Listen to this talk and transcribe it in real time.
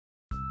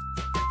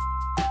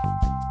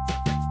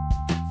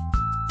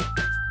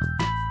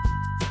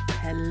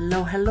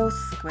Hello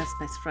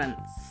Squarespace friends.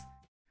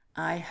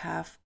 I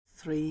have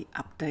 3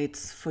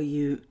 updates for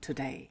you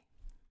today.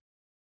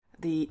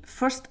 The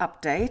first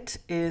update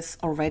is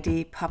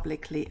already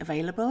publicly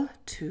available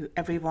to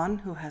everyone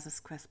who has a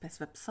Squarespace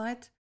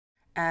website,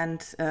 and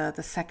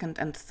the second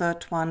and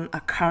third one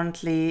are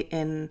currently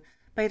in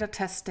beta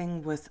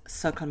testing with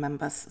Circle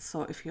members.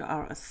 So if you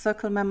are a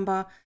Circle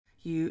member,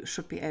 you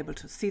should be able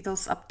to see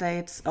those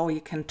updates, or you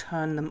can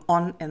turn them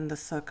on in the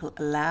Circle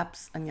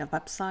Labs on your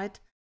website.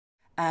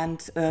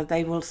 And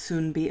they will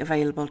soon be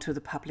available to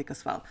the public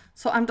as well.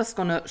 So I'm just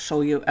going to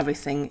show you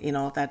everything,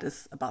 that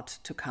is about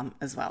to come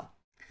as well.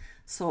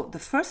 So the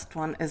first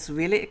one is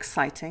really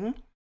exciting.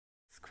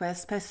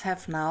 Squarespace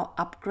have now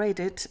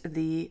upgraded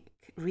the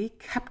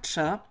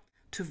reCAPTCHA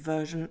to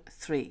version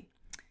 3.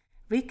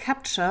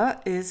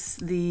 reCAPTCHA is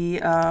the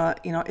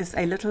is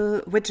a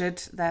little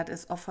widget that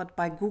is offered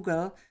by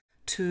Google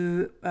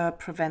to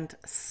prevent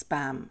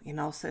spam.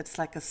 So it's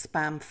like a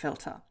spam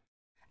filter.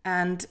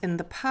 And in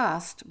the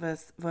past,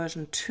 with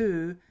version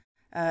 2,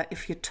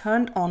 if you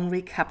turned on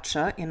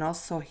reCAPTCHA,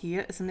 so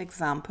here is an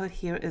example.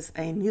 Here is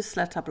a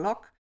newsletter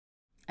block.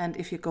 And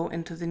if you go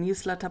into the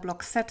newsletter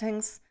block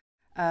settings,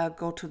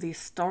 go to the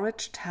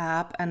storage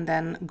tab and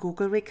then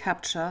Google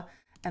reCAPTCHA.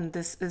 And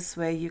this is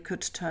where you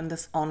could turn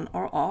this on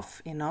or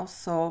off,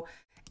 So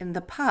in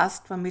the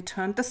past, when we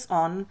turned this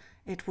on,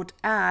 it would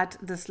add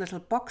this little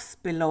box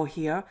below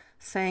here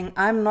saying,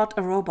 I'm not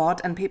a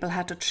robot, and people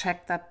had to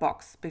check that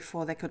box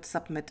before they could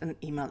submit an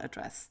email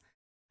address.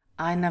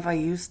 I never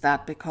used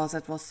that because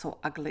it was so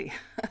ugly.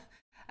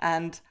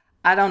 And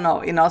I don't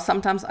know,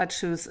 sometimes I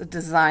choose a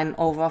design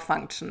over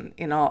function,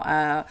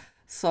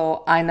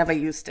 so I never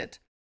used it.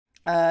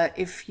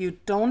 If you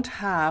don't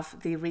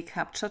have the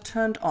reCAPTCHA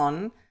turned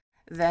on,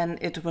 then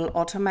it will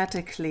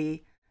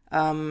automatically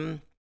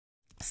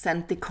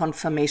send the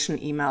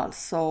confirmation email.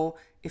 So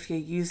if you're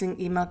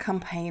using email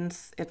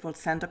campaigns, it will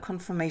send a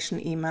confirmation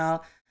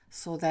email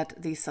so that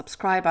the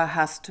subscriber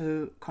has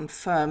to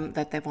confirm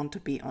that they want to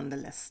be on the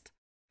list.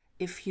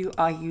 If you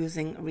are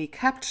using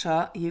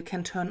reCAPTCHA, you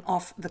can turn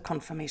off the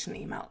confirmation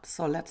email.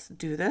 So let's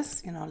do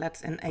this,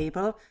 let's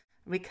enable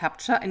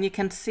reCAPTCHA, and you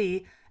can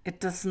see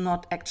it does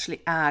not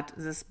actually add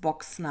this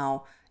box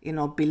now,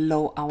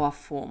 below our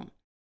form.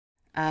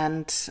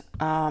 And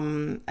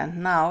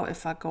now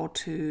if I go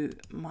to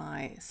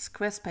my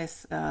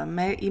Squarespace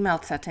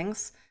email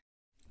settings,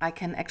 I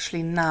can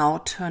actually now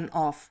turn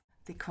off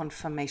the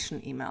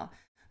confirmation email.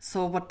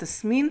 So what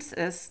this means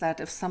is that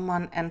if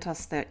someone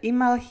enters their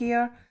email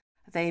here,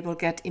 they will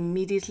get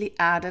immediately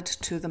added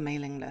to the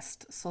mailing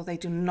list. So they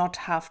do not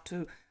have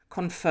to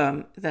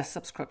confirm their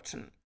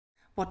subscription.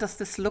 What does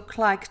this look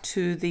like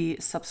to the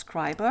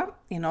subscriber?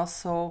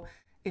 So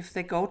if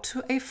they go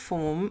to a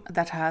form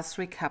that has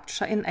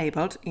reCAPTCHA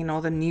enabled,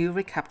 the new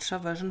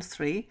reCAPTCHA version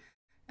 3,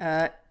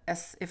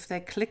 as if they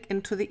click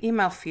into the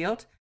email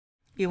field,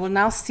 you will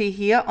now see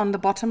here on the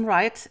bottom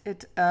right,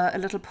 a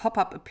little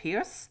pop-up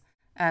appears.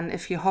 And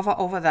if you hover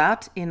over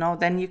that,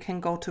 then you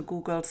can go to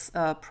Google's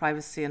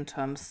privacy and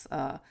terms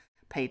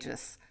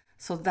pages.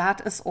 So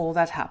that is all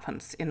that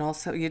happens,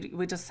 So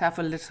we just have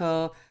a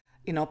little,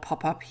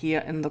 pop-up here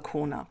in the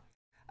corner.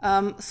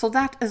 So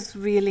that is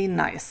really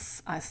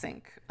nice, I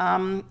think.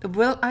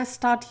 Will I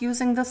start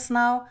using this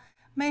now?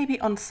 Maybe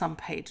on some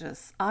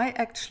pages. I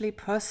actually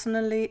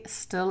personally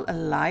still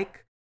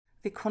like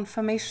the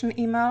confirmation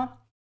email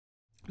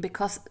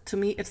because to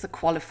me it's a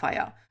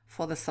qualifier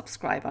for the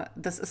subscriber.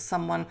 This is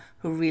someone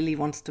who really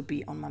wants to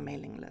be on my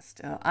mailing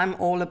list. I'm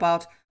all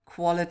about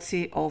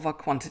quality over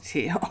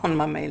quantity on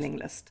my mailing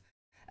list.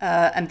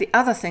 And the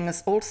other thing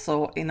is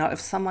also, if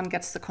someone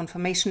gets the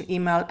confirmation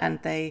email and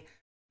they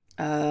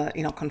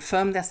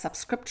confirm their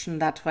subscription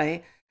that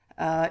way,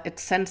 it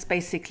sends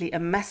basically a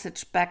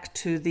message back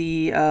to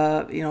the,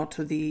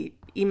 to the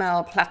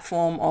email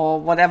platform or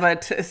whatever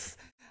it is.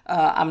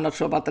 I'm not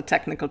sure about the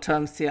technical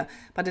terms here,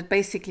 but it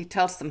basically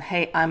tells them,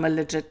 hey, I'm a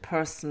legit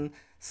person.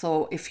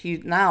 So if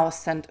you now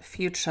send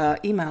future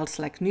emails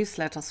like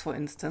newsletters, for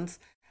instance,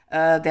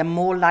 they're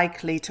more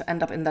likely to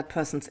end up in that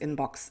person's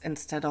inbox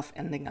instead of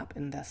ending up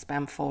in their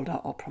spam folder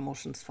or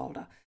promotions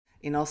folder.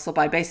 So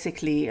by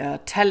basically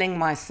telling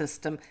my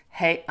system,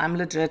 hey, I'm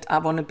legit, I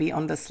want to be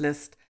on this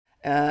list,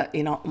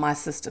 my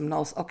system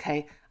knows,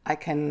 okay, I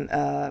can,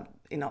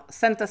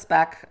 send this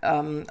back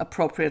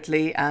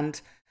appropriately,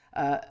 and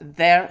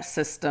their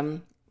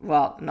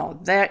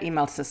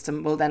email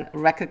system will then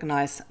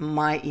recognize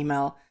my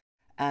email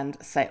and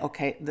say,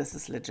 okay, this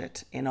is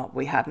legit.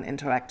 We had an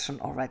interaction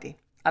already.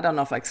 I don't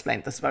know if I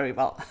explained this very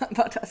well,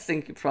 but I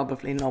think you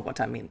probably know what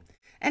I mean.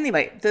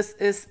 Anyway, this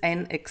is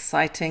an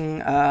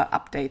exciting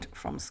update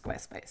from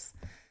Squarespace.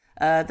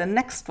 The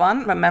next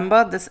one,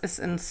 remember, this is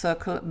in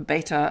Circle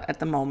beta at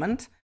the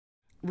moment.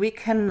 We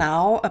can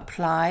now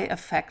apply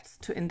effects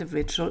to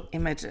individual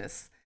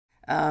images,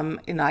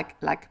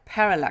 like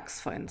parallax,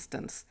 for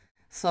instance.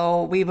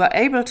 So we were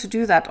able to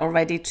do that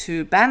already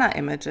to banner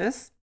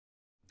images,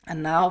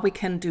 and now we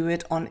can do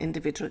it on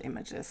individual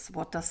images.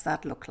 What does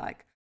that look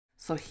like?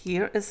 So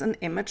here is an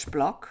image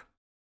block.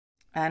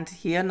 And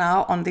here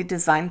now on the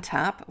Design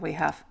tab, we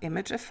have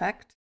Image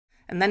Effect.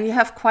 And then you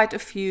have quite a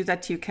few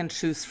that you can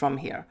choose from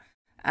here.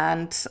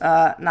 And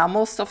now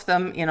most of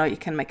them, you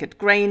can make it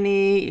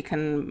grainy, you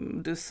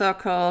can do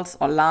circles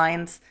or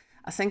lines.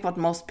 I think what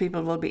most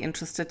people will be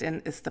interested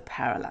in is the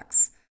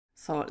parallax.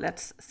 So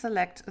let's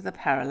select the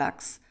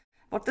parallax.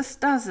 What this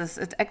does is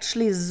it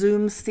actually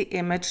zooms the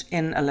image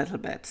in a little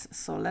bit.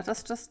 So let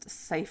us just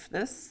save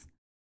this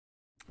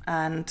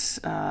and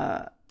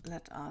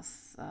let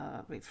us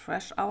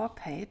refresh our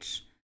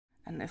page.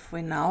 And if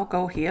we now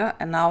go here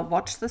and now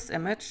watch this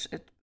image,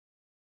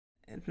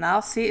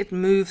 now see it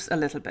moves a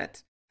little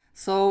bit.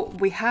 So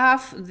we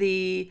have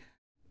the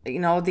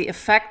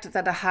effect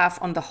that I have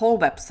on the whole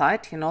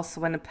website,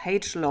 so when a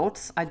page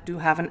loads, I do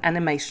have an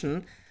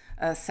animation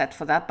set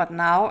for that. But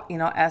now,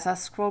 as I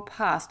scroll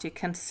past, you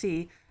can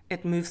see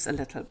it moves a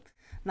little.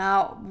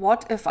 Now,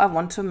 what if I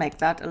want to make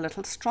that a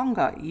little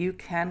stronger? You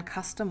can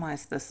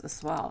customize this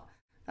as well.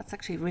 That's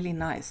actually really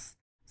nice.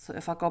 So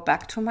if I go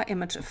back to my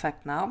image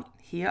effect now,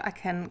 here I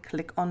can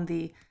click on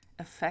the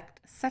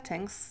effect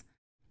settings.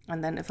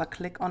 And then if I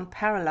click on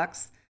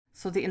parallax,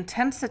 so the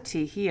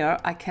intensity here,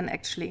 I can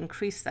actually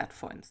increase that,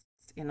 for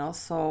instance,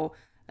 so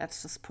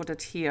let's just put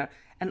it here.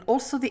 And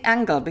also the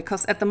angle,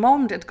 because at the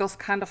moment it goes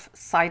kind of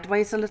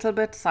sideways a little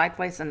bit,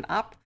 sideways and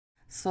up.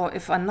 So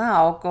if I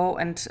now go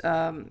and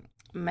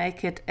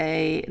make it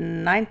a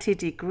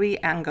 90-degree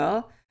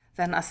angle,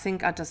 then I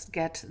think I just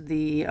get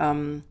the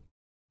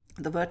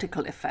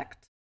vertical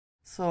effect.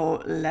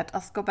 So let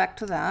us go back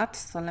to that.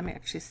 So let me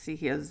actually see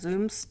here,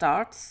 zoom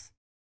starts.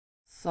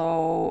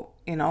 So,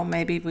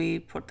 maybe we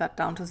put that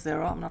down to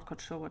 0. I'm not quite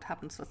sure what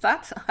happens with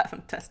that. I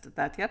haven't tested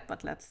that yet,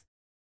 but let's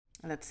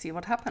see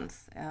what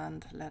happens.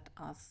 And let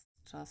us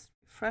just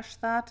refresh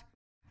that.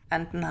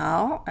 And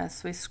now,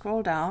 as we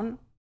scroll down,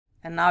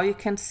 and now you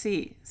can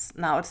see,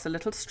 now it's a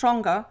little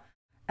stronger.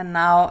 And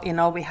now,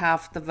 we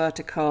have the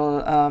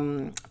vertical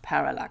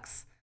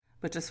parallax,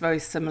 which is very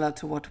similar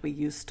to what we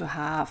used to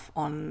have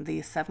on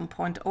the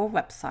 7.0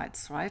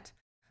 websites, right?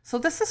 So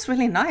this is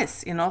really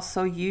nice,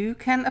 so you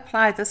can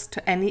apply this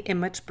to any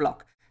image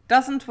block.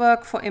 Doesn't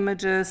work for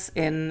images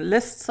in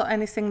lists or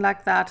anything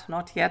like that,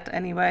 not yet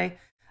anyway.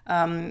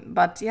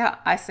 But yeah,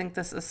 I think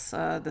this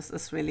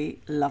is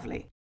really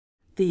lovely.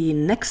 The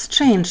next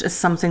change is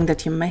something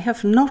that you may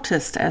have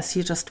noticed as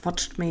you just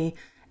watched me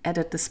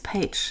edit this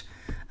page.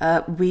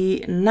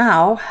 We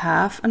now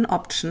have an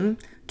option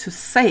to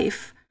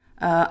save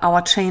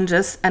our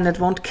changes and it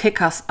won't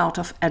kick us out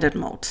of edit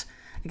mode.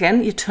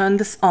 Again, you turn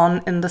this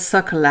on in the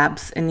Circle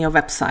Labs in your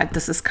website.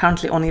 This is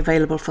currently only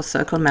available for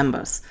Circle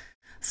members.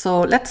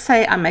 So let's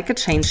say I make a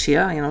change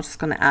here, just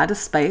going to add a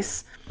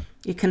space.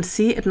 You can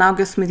see it now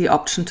gives me the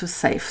option to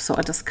save. So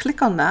I just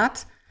click on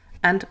that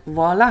and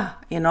voila,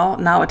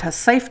 now it has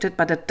saved it,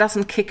 but it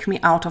doesn't kick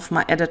me out of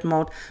my edit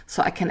mode,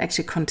 so I can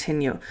actually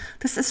continue.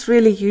 This is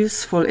really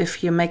useful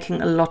if you're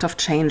making a lot of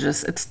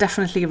changes. It's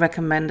definitely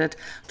recommended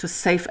to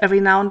save every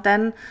now and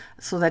then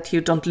so that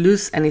you don't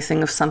lose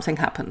anything if something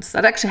happens.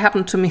 That actually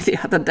happened to me the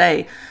other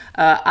day.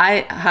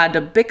 I had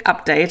a big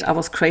update. I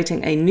was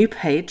creating a new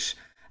page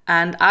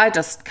and I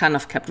just kind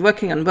of kept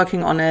working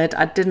on it.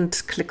 I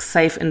didn't click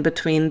save in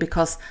between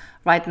because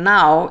right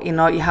now,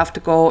 you have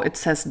to go, it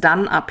says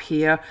done up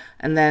here,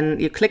 and then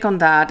you click on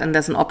that and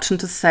there's an option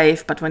to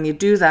save. But when you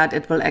do that,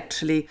 it will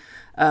actually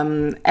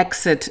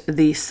exit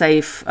the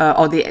save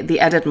or the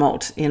edit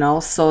mode,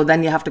 so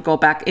then you have to go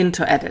back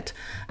into edit,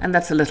 and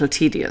that's a little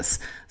tedious.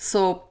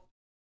 So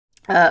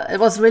it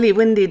was a really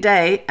windy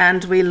day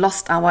and we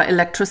lost our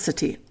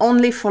electricity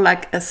only for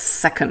like a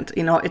second.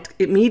 It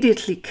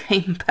immediately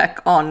came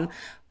back on,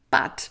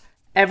 but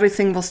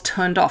everything was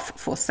turned off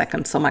for a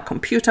second. So my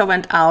computer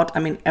went out,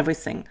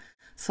 everything.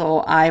 So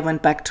I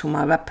went back to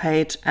my web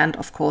page and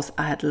of course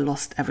I had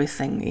lost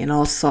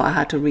everything, so I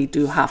had to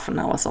redo half an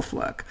hour of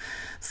work.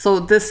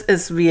 So this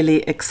is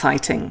really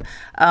exciting.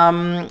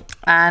 So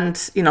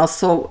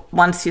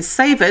once you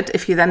save it,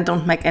 if you then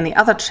don't make any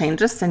other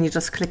changes, then you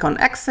just click on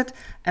exit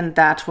and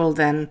that will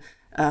then,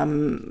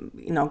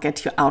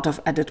 get you out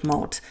of edit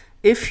mode.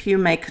 If you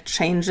make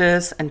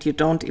changes and you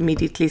don't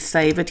immediately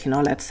save it,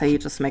 let's say you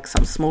just make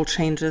some small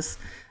changes,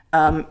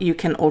 you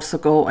can also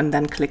go and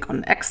then click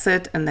on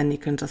exit and then you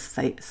can just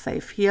say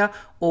save here,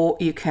 or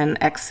you can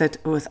exit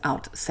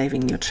without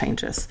saving your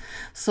changes.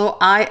 So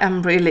I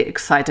am really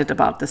excited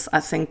about this. I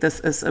think this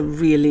is a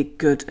really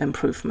good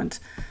improvement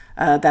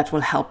that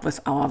will help with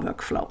our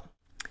workflow.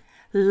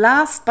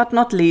 Last but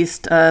not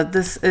least,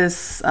 this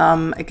is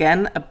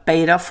again a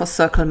beta for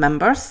Circle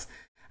members.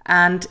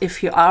 And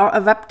if you are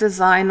a web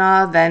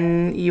designer,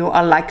 then you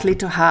are likely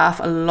to have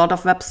a lot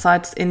of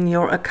websites in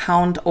your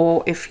account.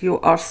 Or if you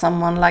are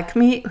someone like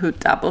me who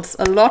dabbles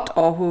a lot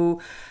or who,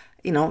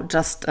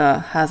 just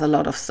has a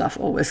lot of stuff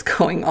always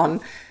going on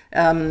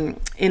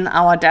in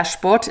our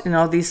dashboard,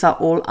 these are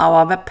all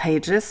our web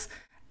pages.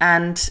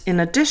 And in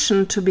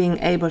addition to being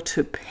able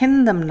to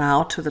pin them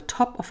now to the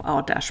top of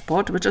our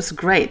dashboard, which is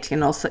great,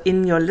 so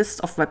in your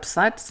list of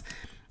websites,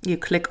 you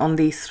click on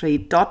these 3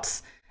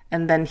 dots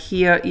And then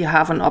here you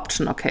have an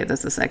option. Okay,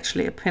 this is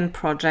actually a pinned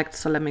project.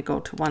 So let me go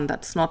to one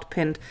that's not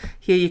pinned.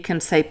 Here you can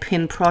say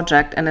pin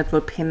project and it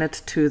will pin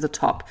it to the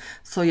top.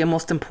 So your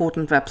most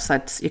important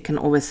websites you can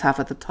always have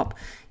at the top.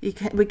 We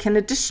can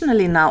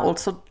additionally now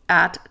also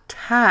add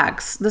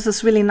tags. This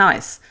is really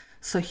nice.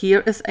 So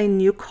here is a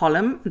new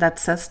column that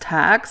says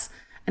tags,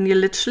 and you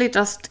literally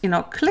just,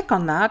 click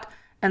on that,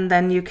 and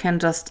then you can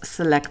just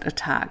select a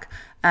tag.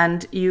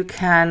 And you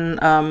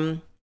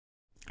can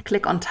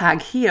click on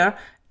tag here,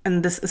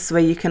 and this is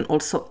where you can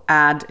also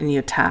add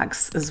new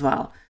tags as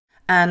well.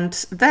 And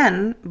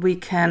then we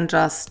can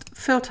just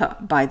filter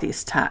by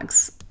these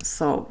tags.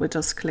 So we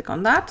just click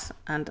on that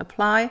and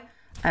apply,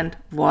 and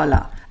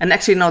voila. And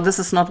actually, no, this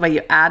is not where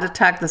you add a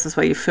tag. This is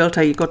where you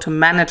filter. You go to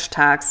manage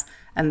tags,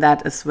 and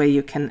that is where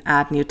you can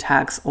add new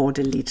tags or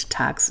delete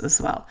tags as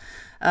well.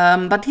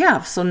 But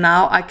yeah, so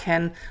now I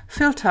can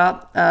filter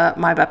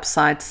my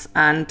websites,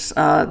 and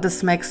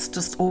this makes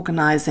just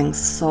organizing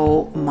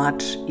so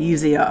much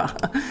easier.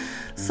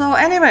 So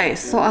anyway,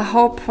 so I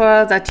hope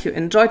that you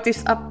enjoyed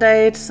these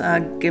updates.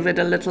 Give it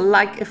a little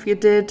like if you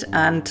did,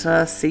 and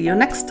see you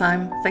next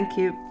time. Thank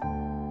you.